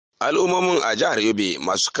Al'ummomin a jihar Yobe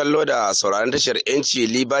masu kallo da sauraron tashar 'yanci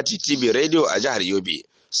Liberty TV Radio a jihar Yobe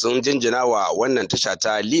sun jinjina wa wannan tasha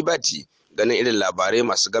ta Liberty ganin irin labarai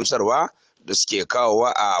masu gamsarwa da suke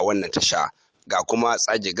kawowa a wannan tasha ga kuma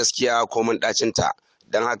tsage gaskiya ko mun ɗacinta.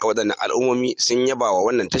 Don haka waɗannan al'ummomi sun yaba wa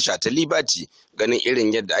wannan tasha ta Liberty ganin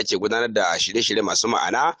irin yadda ake gudanar da shirye-shirye masu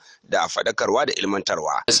ma'ana da faɗakarwa da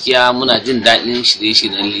ilmantarwa. Gaskiya muna jin daɗin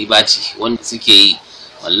shirye-shiryen Liberty wanda suke yi,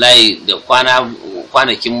 wallahi da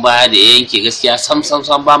kwanakin baya da ya yanke gaskiya sam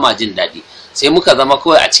ba ma jin daɗi, sai muka zama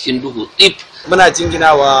kawai a cikin duhu ɗif. Muna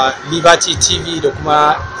jingina wa Liberty TV da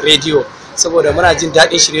kuma rediyo saboda muna jin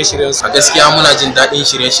daɗin shirye-shiryen su. A gaskiya muna jin daɗin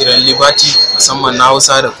shirye-shiryen Liberty musamman na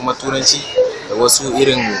Hausa da kuma Turanci da wasu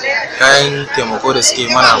irin kayan taimako da suke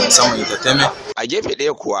mana musamman entertainment. A gefe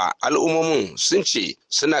ɗaya kuwa al'ummomin sun ce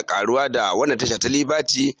suna karuwa da wannan tasha ta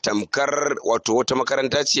Liberty tamkar wato wata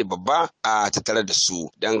makaranta ce babba a tattare da su.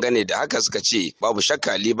 Dangane da haka suka ce babu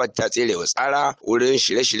shakka Liberty ta tsere wa tsara wurin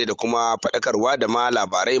shirye-shirye da kuma faɗakarwa da ma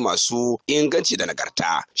labarai masu inganci da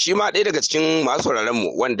nagarta. Shi ma ɗaya daga cikin masu sauraron mu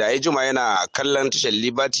wanda ya juma yana kallon tashar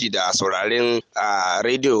Liberty da sauraren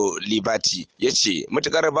radio Liberty ya ce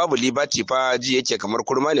matukar babu Liberty fa ji yake kamar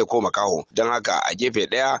kurma ne ko makaho. Don haka a gefe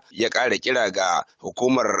ɗaya ya ƙara kira ga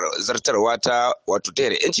hukumar zartarwa ta wato ta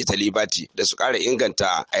yanci ta Liberty da su ƙara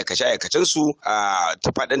inganta aikace-aikacen su a ta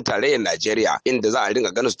faɗin tarayyar Najeriya inda za a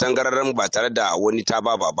ringa ganin su tangararren ba tare da wani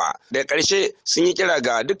tababa ba. Daga ƙarshe sun yi kira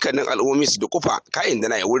ga dukkanin al'ummomi su dukufa kayan da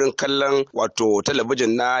na yi wurin kallon wato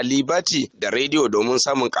talabijin na Liberty da rediyo domin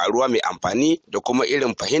samun karuwa mai amfani da kuma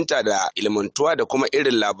irin fahimta da ilmantuwa da kuma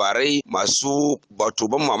irin labarai masu wato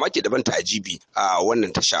ban mamaki da ban ta'ajibi a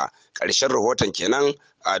wannan tasha. Ƙarshen rahoton kenan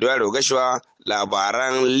a Doya Rogashuwa,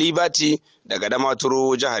 labaran Liberty daga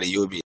Damaturu, jihar Yobe.